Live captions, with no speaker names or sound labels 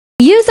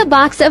Use a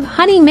box of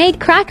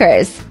honey-made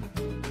crackers.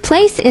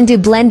 Place into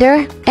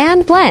blender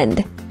and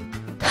blend.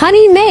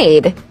 Honey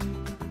made.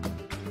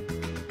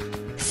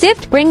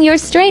 Sift. Bring your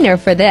strainer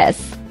for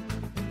this.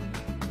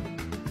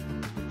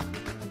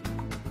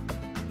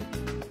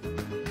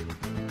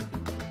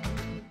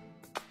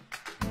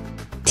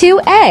 Two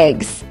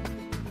eggs.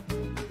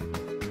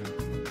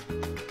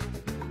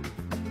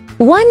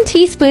 1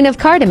 teaspoon of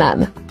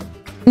cardamom.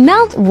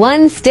 Melt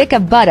 1 stick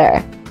of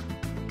butter.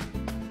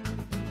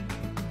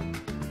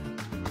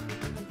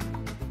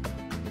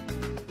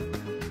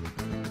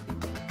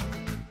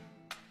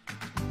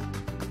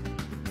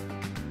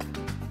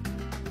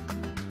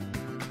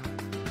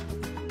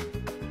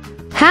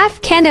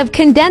 Half can of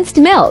condensed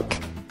milk.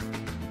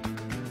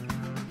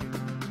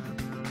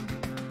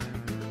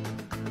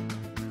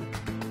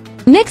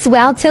 Mix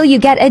well till you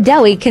get a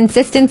doughy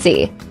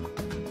consistency.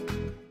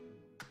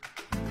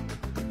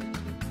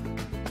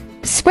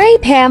 Spray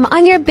Pam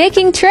on your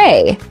baking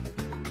tray.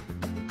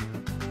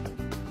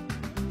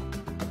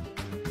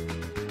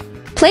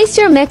 Place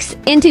your mix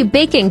into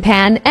baking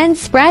pan and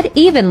spread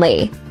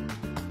evenly.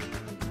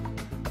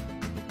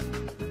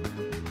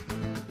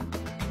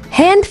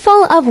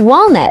 Handful of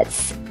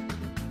walnuts.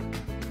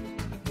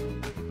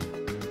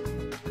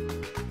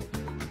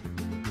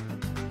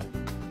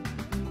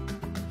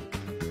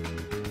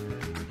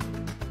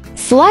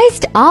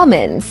 Sliced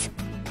almonds.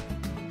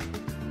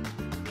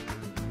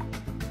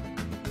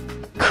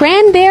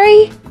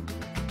 Cranberry.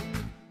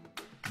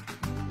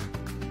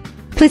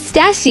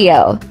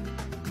 Pistachio.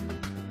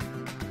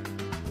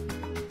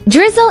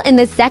 Drizzle in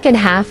the second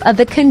half of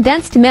the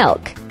condensed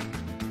milk.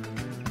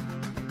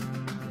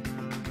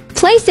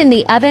 Place in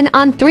the oven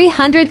on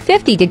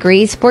 350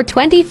 degrees for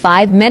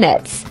 25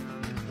 minutes.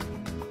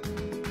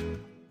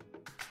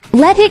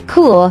 Let it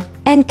cool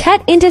and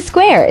cut into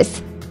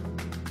squares.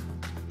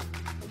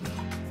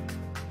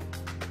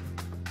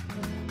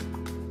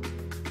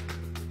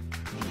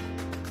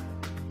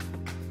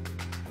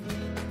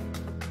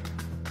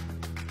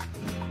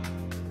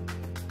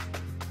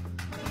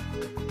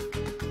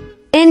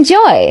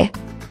 Enjoy!